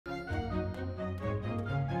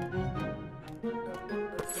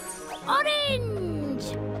orange!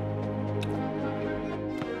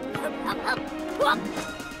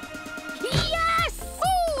 Yes!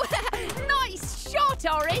 Oh, nice shot,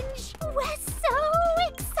 Orange. We're so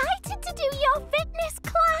excited to do your fitness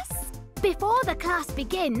class. Before the class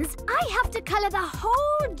begins, I have to colour the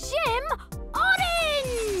whole gym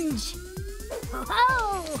orange!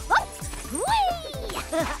 Oh! Whee!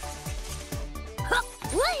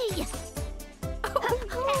 Whee!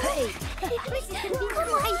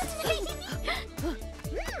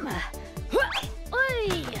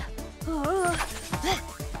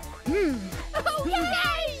 Oh,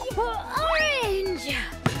 yay! Orange!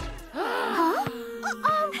 Huh?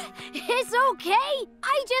 It's okay.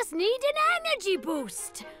 I just need an energy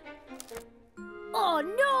boost. Oh,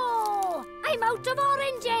 no! I'm out of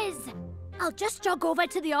oranges. I'll just jog over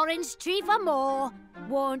to the orange tree for more.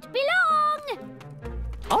 Won't be long.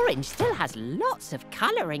 Orange still has lots of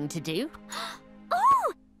colouring to do.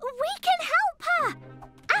 Oh, we can help her.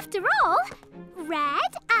 After all,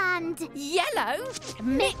 red and Yellow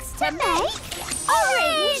mixed to make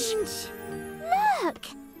orange. Look,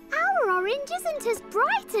 our orange isn't as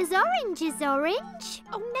bright as Orange's orange.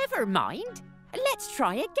 Oh, never mind. Let's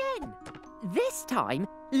try again. This time,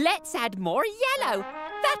 let's add more yellow.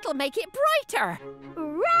 That'll make it brighter.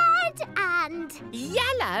 Red and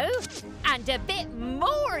Yellow and a bit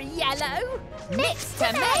more yellow mixed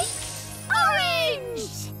to make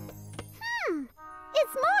orange.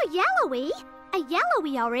 It's more yellowy, a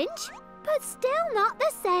yellowy orange, but still not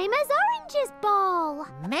the same as Orange's ball.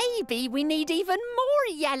 Maybe we need even more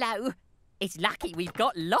yellow. It's lucky we've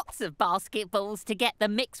got lots of basketballs to get the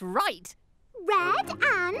mix right. Red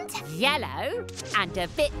and Yellow and a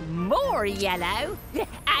bit more yellow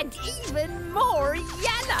and even more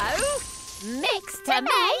yellow mixed to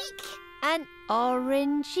make an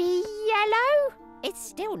orangey yellow. It's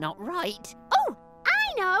still not right. Oh,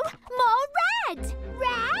 I know! More red!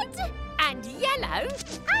 Red And yellow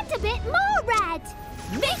and a bit more red!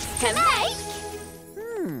 mixed to make.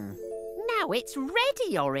 Now it's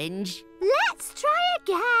ready, Orange. Let's try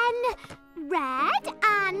again. Red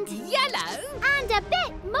and Yellow and a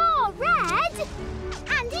bit more red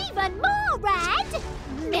and even more red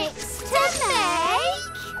mixed to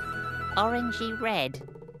make orangey red.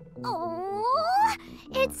 Oh,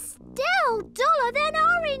 it's still duller than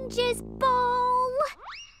Orange's ball.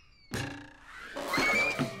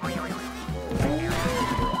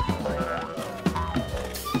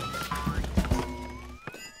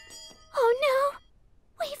 Oh no,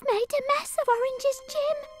 we've made a mess of Orange's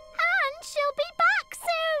gym and she'll be back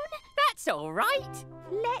soon. That's all right.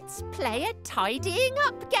 Let's play a tidying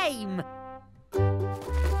up game.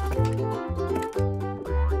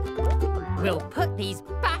 We'll put these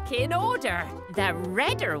back in order. The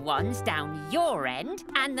redder ones down your end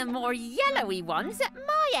and the more yellowy ones at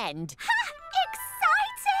my end. Ha!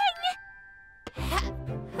 Exciting!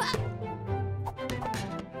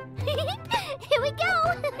 Here we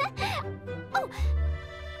go. Oh,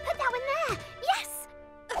 put that one there. Yes.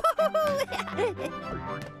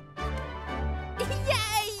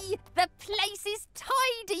 Yay! The place is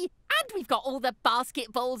tidy and we've got all the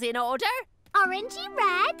basketballs in order. Orangey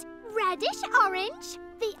red, reddish orange,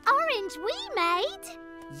 the orange we made.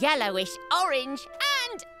 Yellowish orange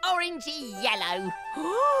and orangey yellow.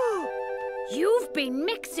 You've been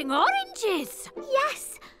mixing oranges.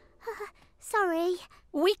 Yes. Sorry.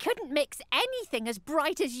 We couldn't mix anything as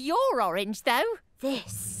bright as your orange, though.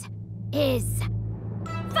 This is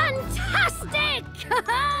fantastic!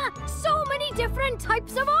 So many different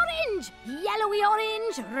types of orange. Yellowy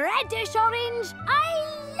orange, reddish orange. I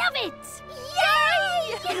love it!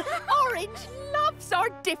 Yay! Orange loves our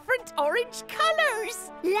different orange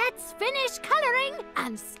colours. Let's finish colouring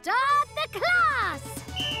and start the class.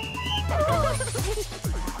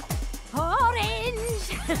 Orange.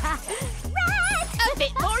 Red. A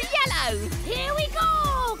bit more yellow. Here we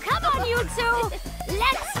go. Come on, you two.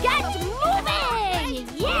 Let's get moving.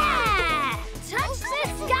 Yeah. Touch the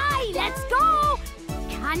sky. Let's go.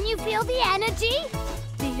 Can you feel the energy?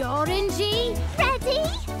 The orangey, Ready?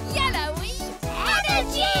 Yellowy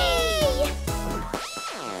Energy!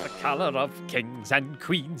 The colour of kings and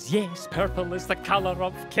queens. Yes, purple is the colour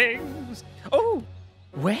of kings. Oh,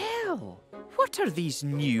 well, what are these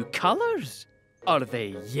new colours? Are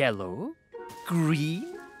they yellow,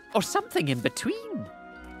 green, or something in between?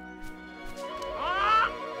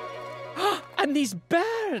 And these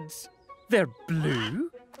birds! They're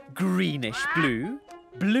blue, greenish blue,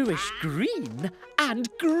 bluish green, and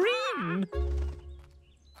green.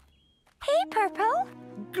 Hey, Purple.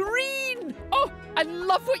 Green! Oh, I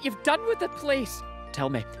love what you've done with the place. Tell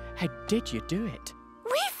me, how did you do it?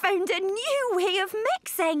 We found a new way of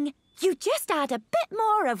mixing. You just add a bit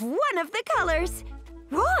more of one of the colours.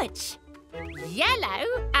 Watch.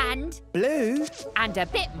 Yellow and Blue. a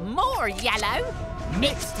bit more yellow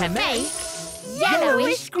mixed to make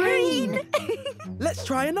Yellowish green. Let's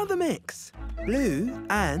try another mix. Blue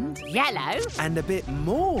and yellow a bit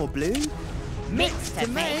more blue. mixed to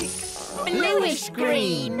make bluish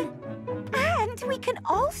green. And we can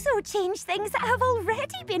also change things that have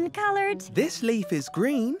already been coloured. This leaf is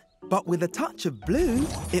green, but with a touch of blue,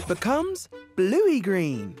 it becomes bluey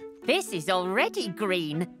green. This is already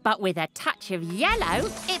green, but with a touch of yellow,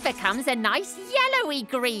 it becomes a nice yellowy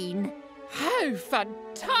green. How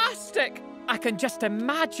fantastic! I can just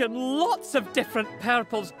imagine lots of different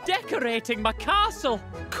purples decorating my castle.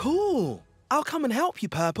 Cool. I'll come and help you,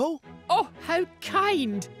 Purple. Oh, how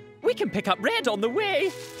kind. We can pick up red on the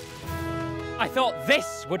way. I thought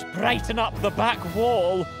this would brighten up the back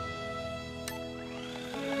wall.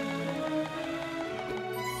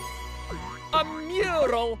 A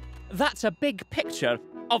mural! That's a big picture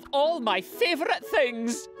of all my favourite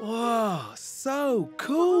things. Whoa, so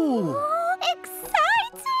cool. Oh, exciting!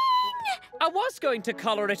 I was going to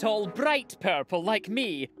colour it all bright purple like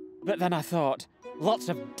me, but then I thought lots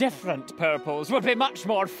of different purples would be much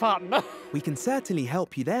more fun. We can certainly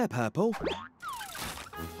help you there, Purple.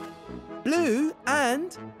 Blue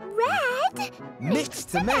and Red. mixed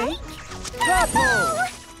to make purple.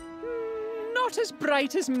 Not as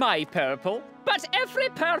bright as my purple, but every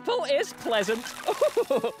purple is pleasant.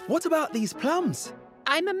 What about these plums?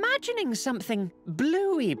 I'm imagining something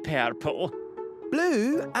bluey purple.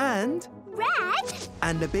 Blue and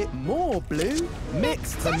Red. a bit more blue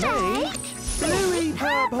mixed to make bluey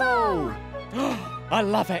purple. I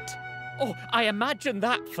love it. Oh, I imagine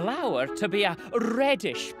that flower to be a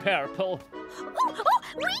reddish purple. Oh,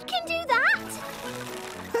 we can do that.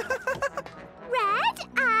 Red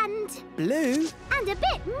and Blue a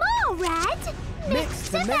bit more red.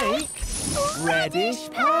 mixed to make reddish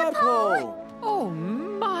purple. Oh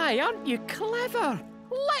my, aren't you clever?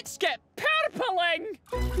 Let's get purpling!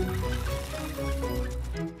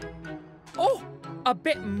 Oh, a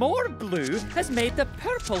bit more blue has made the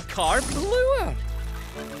purple car bluer.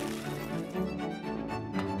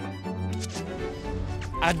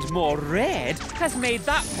 And more red has made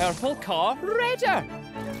that purple car redder.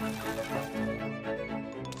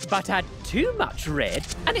 But add too much red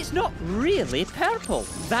and it's not really purple.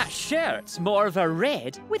 That shirt's more of a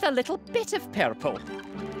red with a little bit of purple.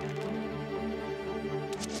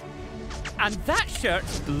 And that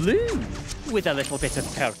shirt's blue with a little bit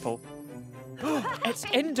of purple. It's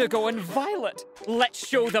indigo and violet. Let's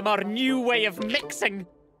show them our new way of mixing.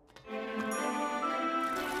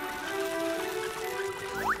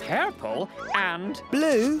 Purple and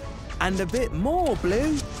Blue and a bit more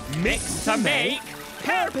blue mixed to make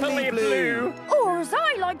purpley blue. Or as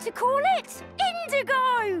I like to call it,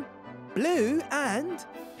 indigo. Blue and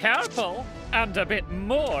Purple and a bit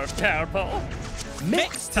more purple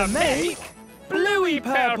mixed to make bluey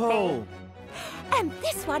purple. And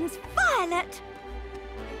this one's violet.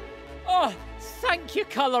 Oh, thank you,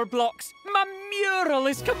 Colourblocks. My mural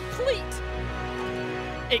is complete.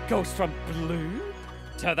 It goes from blue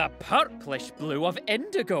to the purplish blue of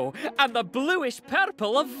indigo and the bluish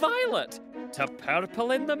purple of violet to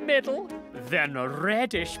purple in the middle, then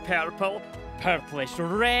reddish purple, purplish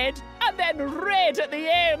red, and then red at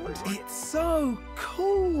the end. It's so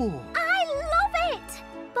cool. I love it.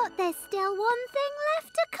 But there's still one thing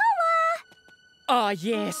left to colour. Ah,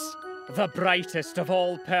 yes, the brightest of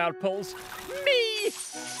all purples, me!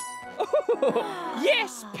 Oh,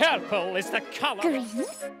 yes, purple is the colour. Green.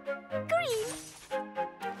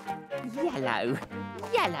 Yellow.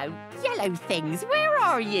 Yellow things. Where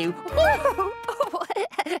are you?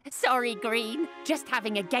 Sorry, Green. Just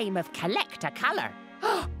having a game of collect a colour.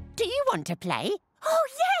 Do you want to play? Oh,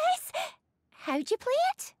 yes. How'd you play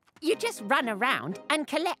it? You just run around and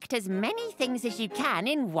collect as many things as you can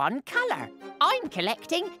in one colour. I'm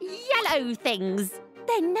collecting yellow things.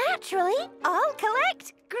 Then naturally, I'll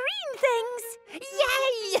collect green things.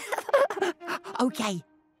 Yay! OK,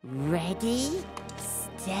 ready,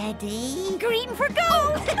 steady... Green for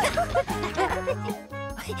go!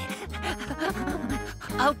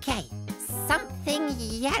 OK, something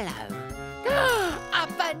yellow. A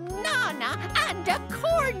banana and a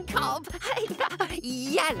corn cob.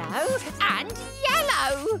 Yellow and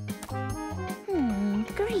yellow.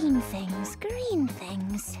 Green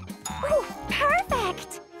things. Oh,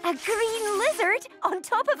 perfect! A green lizard on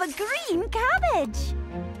top of a green cabbage.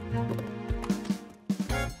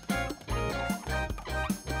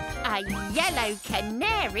 A yellow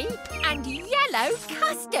canary and yellow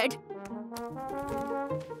custard.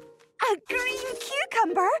 A A green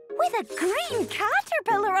cucumber with a green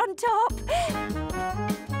caterpillar on top.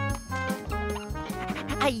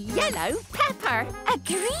 A yellow pepper. A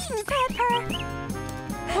green pepper.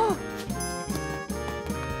 Oh.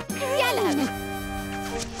 Yellow.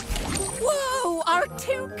 Whoa! Our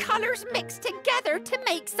two colours mixed together to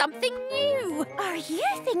make something new. Are you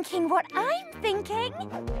thinking what I'm thinking?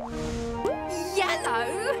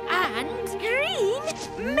 Yellow and Green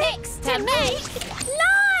mixed to make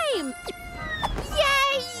Lime!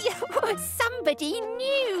 Yay! Somebody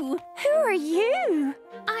new. Who are you?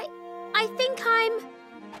 I think I'm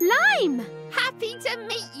Lime. Happy to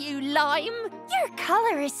meet you, Lime. Your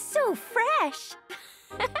colour is so fresh.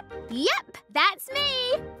 Yep, that's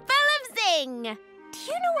me. Full of zing. Do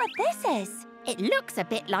you know what this is? It looks a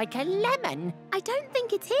bit like a lemon. I don't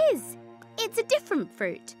think it is. It's a different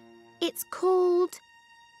fruit. It's called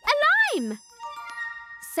a lime.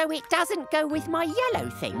 So it doesn't go with my yellow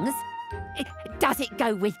things? Does it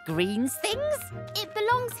go with Green's things? It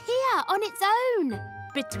belongs here on its own,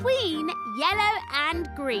 between yellow and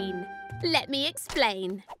green. Let me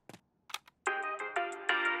explain.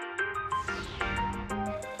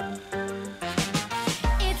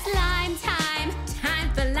 It's lime time, time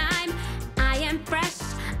for lime. I am fresh,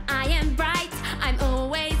 I am bright, I'm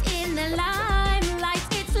always in the limelight.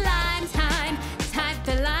 It's lime time, time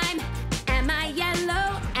for lime. Am I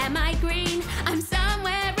yellow, am I green? I'm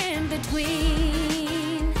somewhere in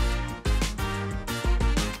between.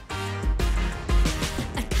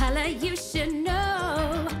 A colour you should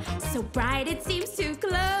know, so bright it seems to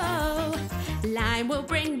glow. Lime will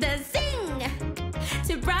bring the zing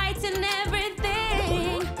to brighten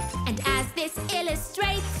everything. And as this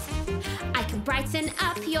illustrates, I can brighten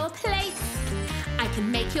up your plates. I can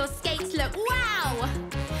make your skates look wow.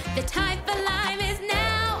 The time for lime is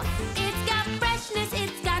now. It's got freshness,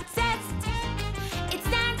 it's got zest. It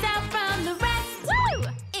stands out from the rest. Woo!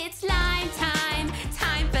 It's lime time,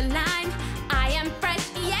 time for lime. I am fresh,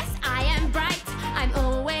 yes, I am bright. I'm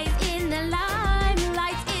always in the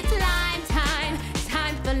limelight. It's lime time,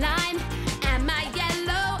 time for lime. Am I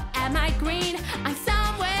yellow? Am I green? I'm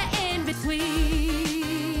somewhere in between.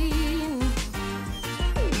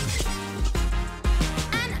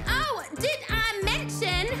 And oh, did I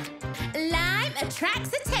mention lime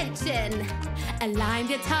attracts attention? A lime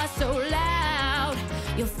guitar so loud,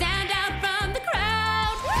 you'll stand out from the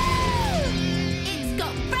crowd. Woo! It's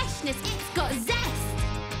got freshness, it's got zest.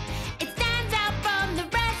 It stands out from the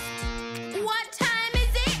rest. What time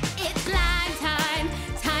is it? It's lime time,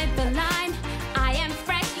 time for lime. I am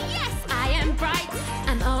fresh, yes, I am bright.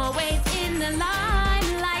 I'm always in the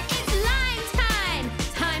limelight. It's lime time,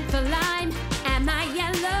 time for lime. Am I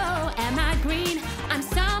yellow? Am I green? I'm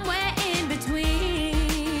somewhere in between.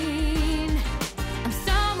 I'm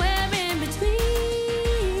somewhere in between.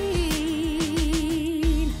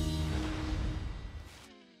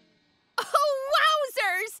 Oh,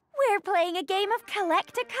 wowzers! We're playing a game of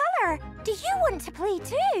collect a colour. Do you want to play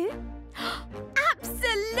too?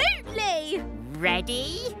 Absolutely!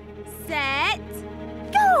 Ready? Set,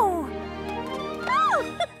 Go! oh!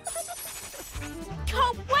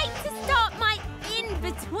 Can't wait to start my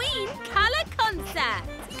in-between colour concert!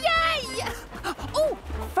 Yay! Oh,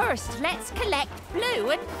 first let's collect blue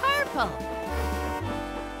and purple.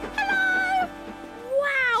 Hello!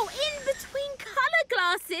 Wow, in-between colour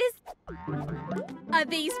glasses! Are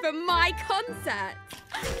these from my concert?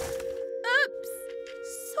 Oops!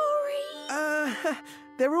 Sorry.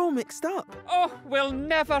 They're all mixed up. Oh, we'll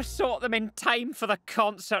never sort them in time for the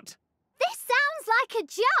concert. This sounds like a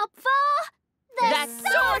job for The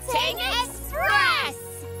Sorting Express!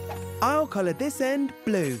 I'll colour this end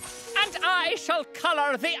blue. And I shall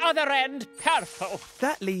colour the other end purple.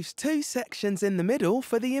 That leaves two sections in the middle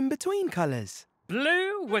for the in-between colours.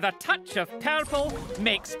 Blue with a touch of purple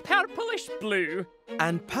makes purplish blue.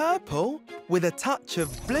 And purple, with a touch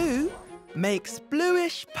of blue, makes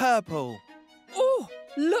bluish purple. Oh,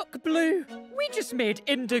 look, Blue. We just made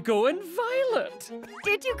indigo and violet.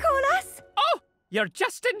 Did you call us? Oh, you're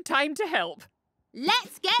just in time to help.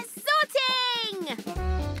 Let's get sorting!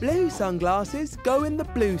 Blue sunglasses go in the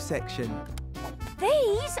blue section.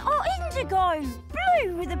 These are indigo,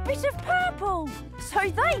 blue with a bit of purple. So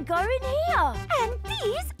they go in here. And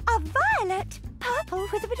these are violet, purple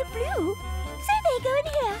with a bit of blue. So they go in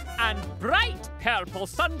here. And bright purple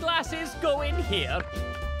sunglasses go in here.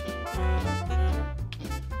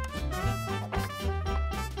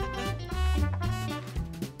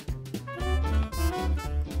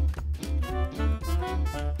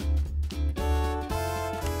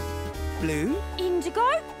 Blue, Indigo,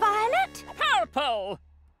 violet. Purple!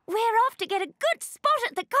 We're off to get a good spot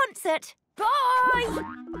at the concert. Bye!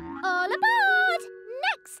 All aboard!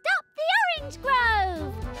 Next up, the Orange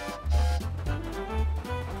Grove!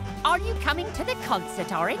 Are you coming to the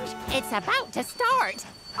concert, Orange? It's about to start.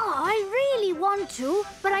 Oh, I really want to,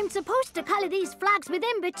 but I'm supposed to colour these flags with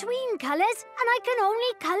in-between colours, and I can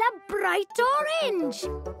only colour bright orange.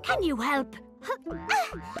 Can you help?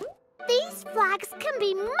 These flags can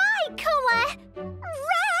be my colour!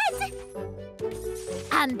 Red!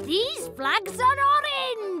 And these flags are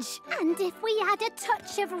orange. And if we add a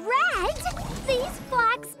touch of red, these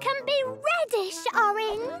flags can be reddish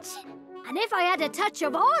orange. And if I add a touch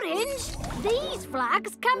of orange, these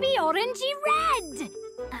flags can be orangey red.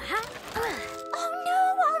 Oh no,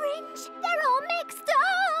 Orange! They're all mixed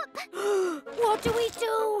up! What do we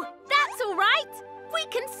do? That's all right. We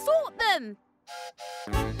can sort them.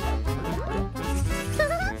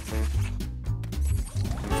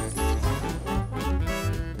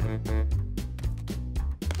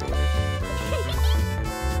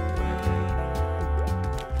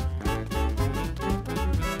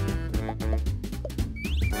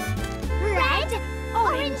 Red,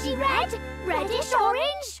 orangey red, reddish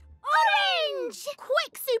orange, orange!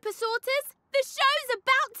 Quick, Super Sorters. The show's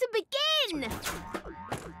about to begin.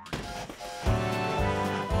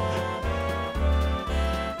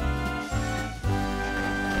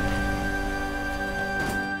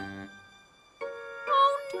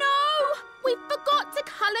 Oh no! We forgot to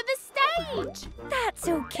colour the stage. That's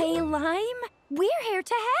okay, Lime. We're here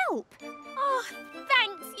to help. Oh,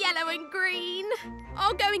 thanks, Yellow and Green.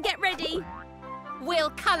 I'll go and get ready.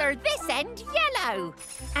 We'll colour this end yellow.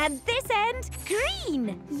 And this end,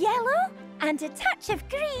 green. Yellow and a touch of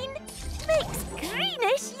green makes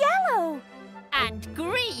greenish yellow. And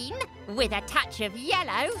green, with a touch of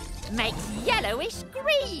yellow, makes yellowish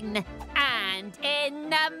green. And in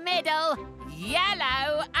the middle,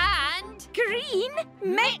 yellow and Green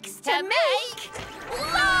mixed to make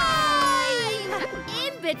lime!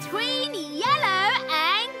 In between yellow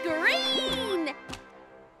and green.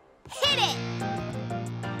 Hit it!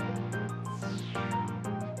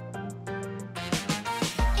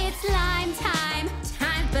 It's lime time,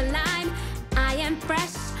 time for lime. I am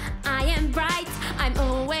fresh, I am bright, I'm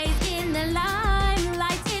always in the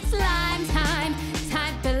limelight. It's lime time,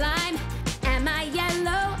 time for lime. Am I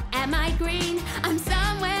yellow, am I green? I'm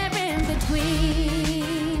somewhere in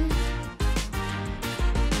between.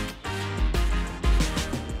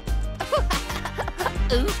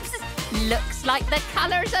 Oops, looks like the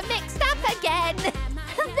colours are mixed up again.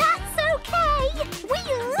 That's okay! We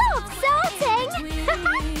love sorting!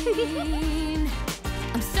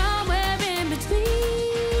 I'm somewhere in between.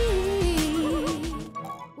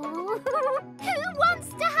 Who wants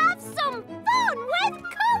to have some fun with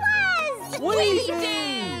colours? We do!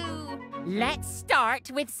 Let's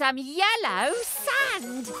start with some yellow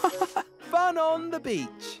sand. Fun on the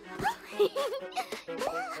beach.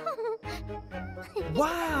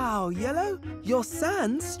 Wow, Yellow, your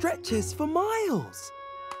sand stretches for miles.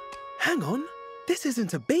 Hang on, this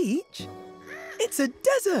isn't a beach. It's a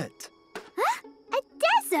desert. Huh? A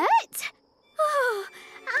desert? Oh,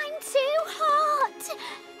 I'm too hot.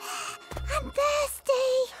 I'm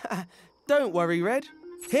thirsty. Don't worry, Red.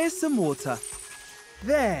 Here's some water.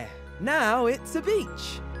 There, now it's a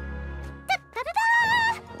beach.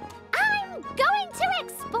 Da-da-da! I'm going to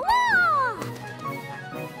explore!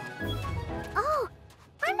 Oh,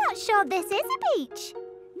 I'm not sure this is a beach.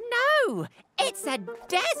 No, it's a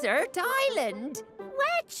desert island.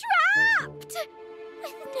 We're trapped!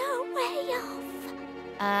 With no way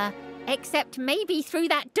off. Except maybe through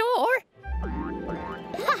that door.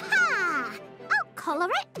 Ha-ha! I'll colour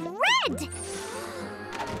it red!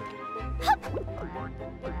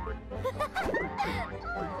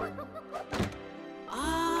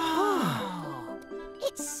 Oh,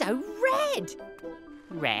 it's so red.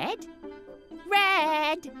 Red?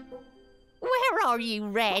 Red! Where are you,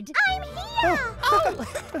 Red? I'm here! Oh!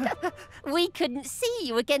 We couldn't see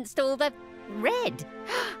you against all the red.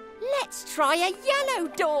 Let's try a yellow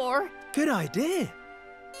door. Good idea.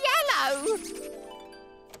 Yellow!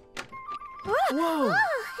 Whoa,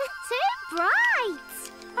 Too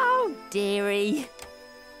bright! Oh, dearie.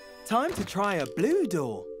 time to try a blue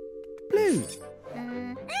door. Blue.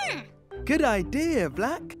 Good idea,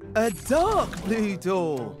 Black. A dark blue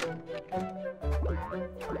door.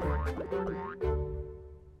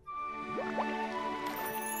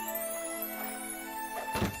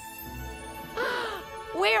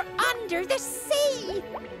 We're under the sea.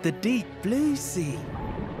 The deep blue sea.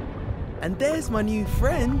 And there's my new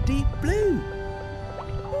friend, Deep Blue.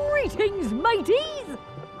 Greetings, mateys!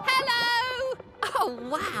 Hello! Oh,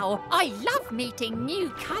 wow. I love meeting new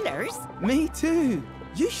colours. Me too.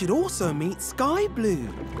 You should also meet sky blue.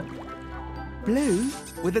 Blue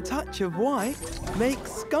with a touch of white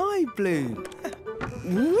makes sky blue.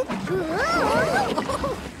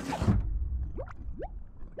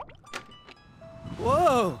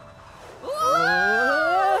 Whoa!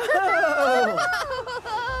 Whoa!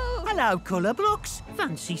 Hello, Colourblocks.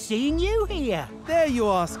 Fancy seeing you here. There you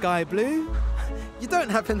are, Sky Blue. You don't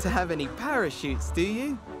happen to have any parachutes, do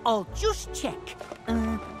you? I'll just check.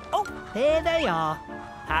 Oh, there they are.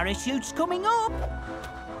 Parachutes coming up.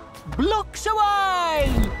 Blocks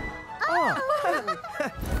away! Oh.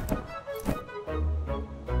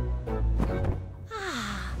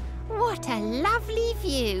 What a lovely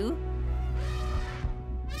view.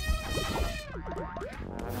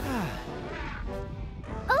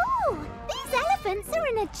 Oh, these elephants are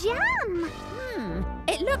in a jam.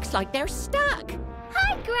 It looks like they're stuck.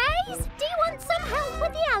 Hi, Grace. Do you want some help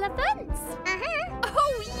with the elephants?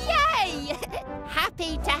 Oh, yay!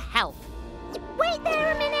 Happy to help. Wait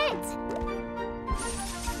there a minute.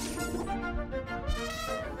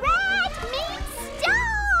 Red means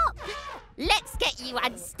stop. Let's get you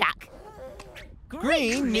unstuck.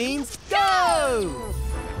 Green means go!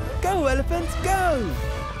 Go, elephants, go!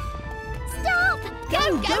 Stop.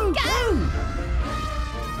 Go, go, go!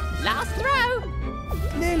 Last throw.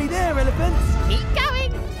 Nearly there, elephants. Keep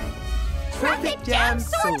going. Traffic jam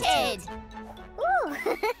sorted. Ooh.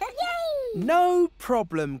 Yay. No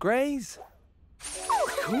problem, Grace.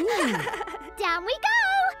 Cool. Down we go.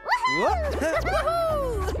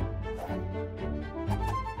 Woohoo!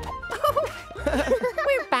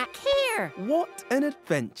 We're back here. What an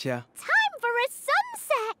adventure. Time for a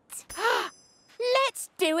sunset. Let's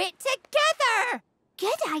do it together.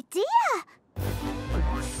 Good idea.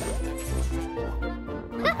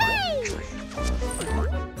 Hey!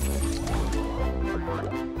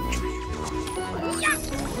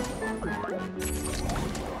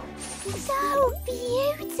 So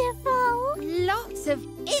beautiful. Lots of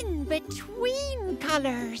in-between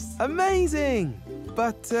colours. Amazing.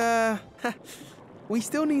 But, we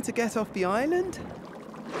still need to get off the island?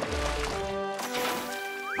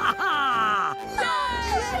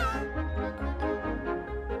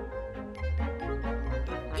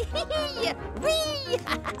 Whee!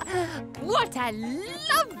 What a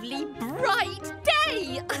lovely bright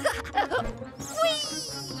day!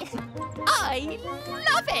 Whee! I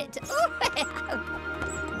love it!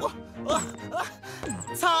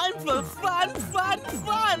 Time for fun, fun,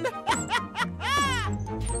 fun!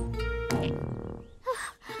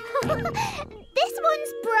 This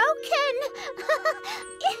one's broken.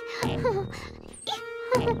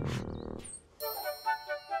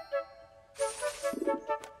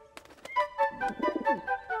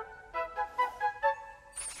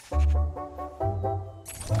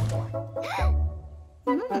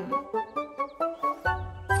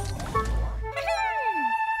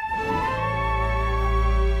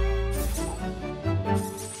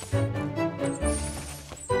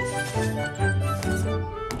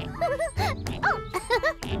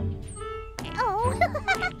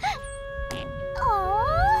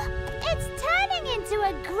 Oh, it's turning into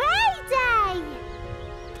a grey day.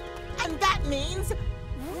 And that means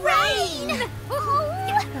Rain!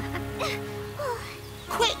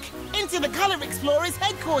 quick, into the Colour Explorers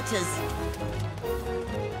headquarters.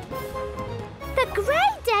 The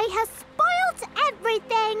grey day has spoilt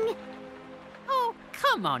everything. Oh,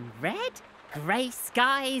 come on, Red. Grey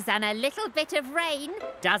skies and a little bit of rain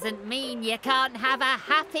doesn't mean you can't have a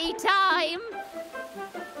happy time.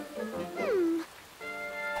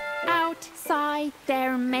 Outside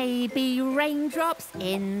there may be raindrops,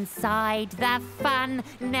 inside the fun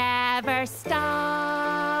never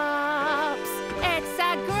stops. It's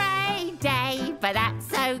a grey day, but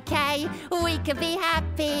that's okay. We can be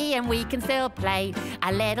happy and we can still play.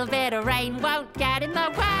 A little bit of rain won't get in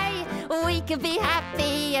the way. We can be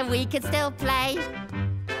happy and we can still play.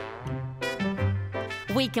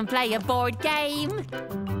 We can play a board game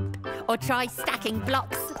or try stacking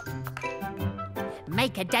blocks.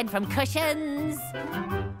 Make a den from cushions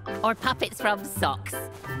or puppets from socks.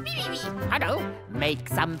 Hello. Make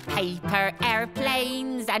some paper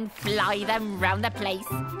airplanes and fly them round the place.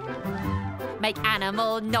 Make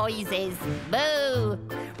animal noises, moo.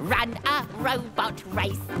 Run a robot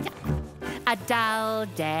race. A dull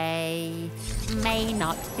day may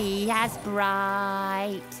not be as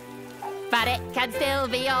bright, but it can still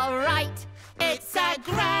be all right. It's a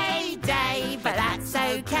grey day, but that's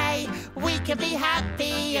okay. We can be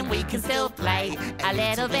happy and we can still play. A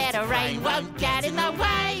little bit of rain won't get in the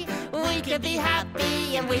way. We can be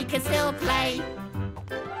happy and we can still play.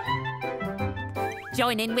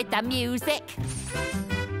 Join in with the music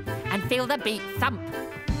and feel the beat thump.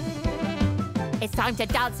 It's time to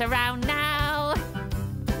dance around now.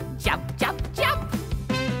 Jump, jump, jump.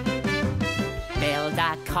 Build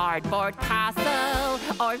a cardboard castle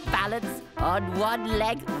or balance on one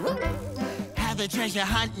leg. Have a treasure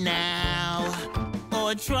hunt now.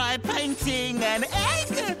 Or try painting an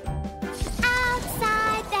egg.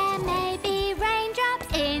 Outside there may be raindrops.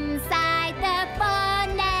 Inside the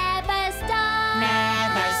fun never stops.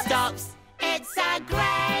 Never stops. It's a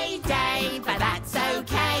grey day, but that's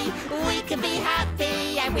okay. We can be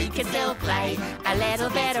happy and we can still play. A little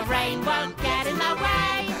bit of rain won't get in the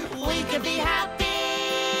way. We can be happy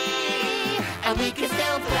and we can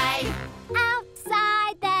still play.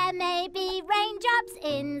 Outside there may be raindrops.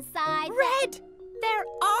 Inside Red, there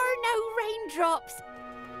are no raindrops.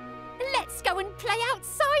 Let's go and play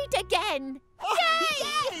outside again.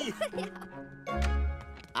 Yay!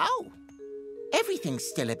 Oh, everything's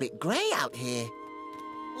still a bit grey out here.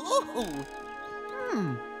 Ooh.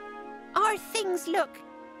 Our things look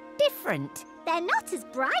different. they're not as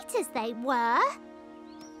bright as they were.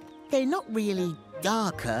 They're not really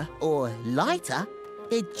darker or lighter.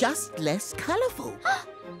 They're just less colourful.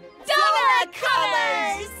 Dollar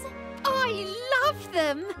colours! I love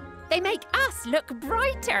them. They make us look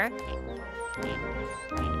brighter.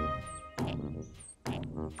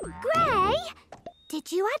 Grey?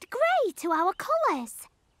 Did you add grey to our colours?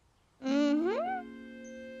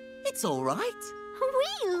 It's all right.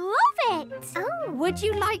 We love it! Oh, would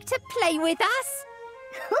you like to play with us?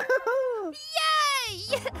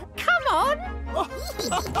 Yay! Come on!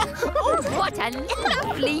 What a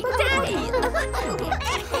lovely day!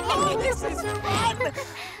 Oh, this is fun! Am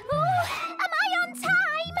I on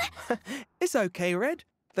time? It's okay, Red.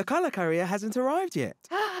 The colour carrier hasn't arrived yet.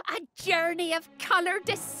 A journey of colour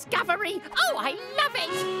discovery. Oh, I love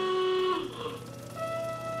it!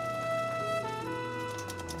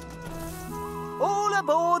 All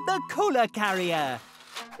aboard the colour carrier.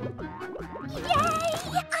 Yay!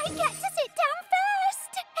 I get to sit down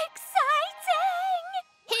first! Exciting!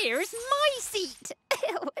 Here's my seat.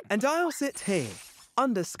 And I'll sit here,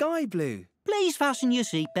 under sky blue. Please fasten your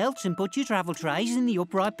seatbelts and put your travel trays in the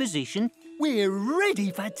upright position. We're ready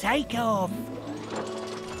for takeoff.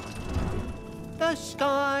 The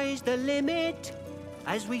sky's the limit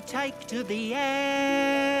as we take to the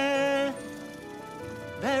air.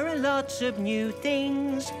 There are lots of new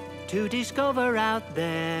things to discover out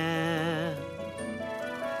there.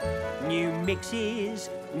 New mixes,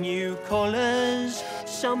 new colours,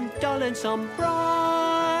 some dull and some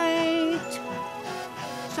bright.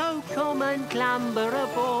 So come and clamber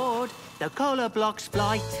aboard the Colourblocks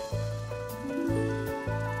flight.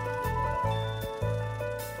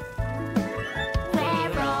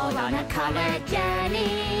 We're all on a colour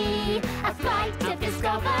journey, a flight of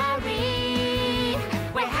discovery.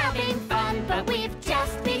 We're having fun, but we've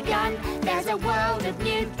just begun. There's a world of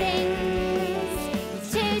new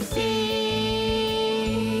things to see.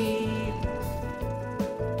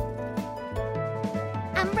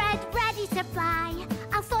 I'm ready to fly.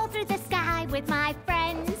 I'll soar through the sky with my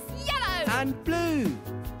friends. Yellow! And blue.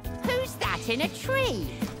 Who's that in a tree?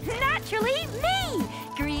 Naturally, me!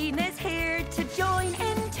 Green is here to join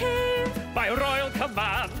in too. By royal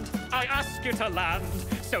command, I ask you to land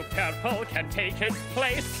so purple can take its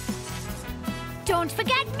place. Don't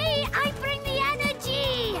forget me, I bring the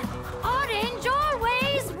energy. Orange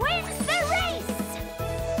always wins the race.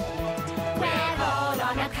 We're all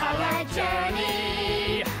on a colour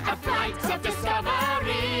journey, a flight of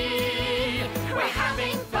discovery. We're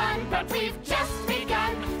having fun, but we've just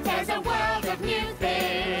begun. There's a world of new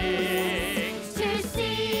things to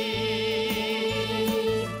see.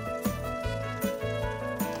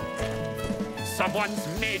 Someone's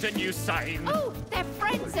made a new sign. Oh, they're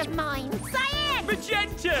friends of mine. Cyan!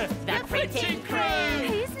 Magenta! The printing crew!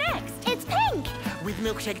 Who's next? It's pink. With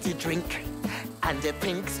milkshake to drink and a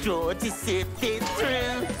pink straw to sip it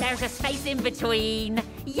through. There's a space in between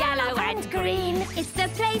yellow and green. It's the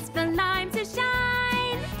place for lime to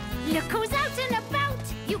shine. Look who's out and about.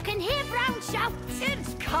 You can hear Brown shout.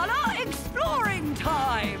 It's colour exploring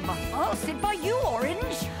time. I'll sit by you,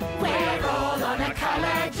 Orange. We're all on a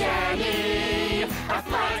colour journey, a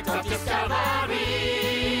flight of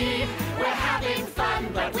discovery. We're having fun,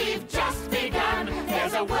 but we've just begun.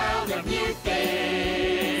 There's a world of new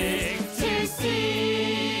things to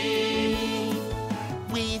see.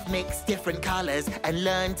 We've mixed different colours and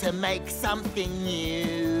learned to make something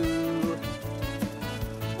new.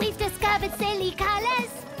 We've discovered silly colours,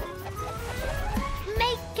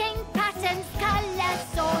 making patterns, colour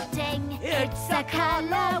sorting. It's a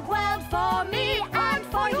colour world for me and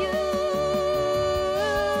for you.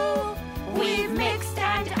 We've mixed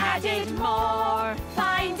and added more,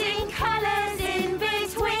 finding colours in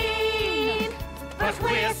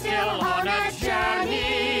all on a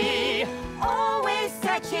journey. Always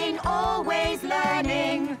searching, always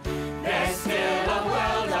learning. There's still a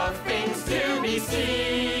world of things to be seen.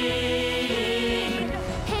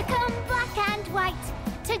 Here come black and white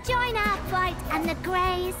to join our flight, and the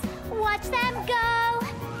greys, watch them go.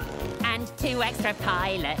 And 2 extra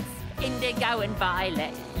pilots, indigo and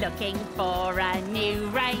violet, looking for a new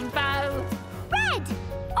rainbow. Red,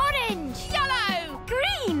 orange, Yellow!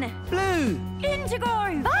 Green, Blue.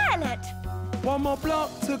 indigo, violet. One more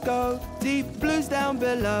block to go. Deep blues down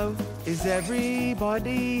below. Is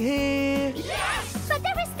everybody here? but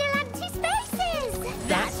there are still empty spaces.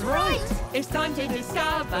 That's right! It's time to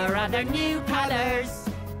discover other new colours.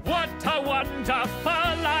 What a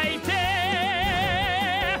wonderful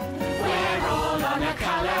idea! We're all on a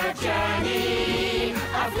colour journey,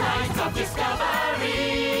 a flight of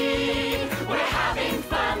discovery.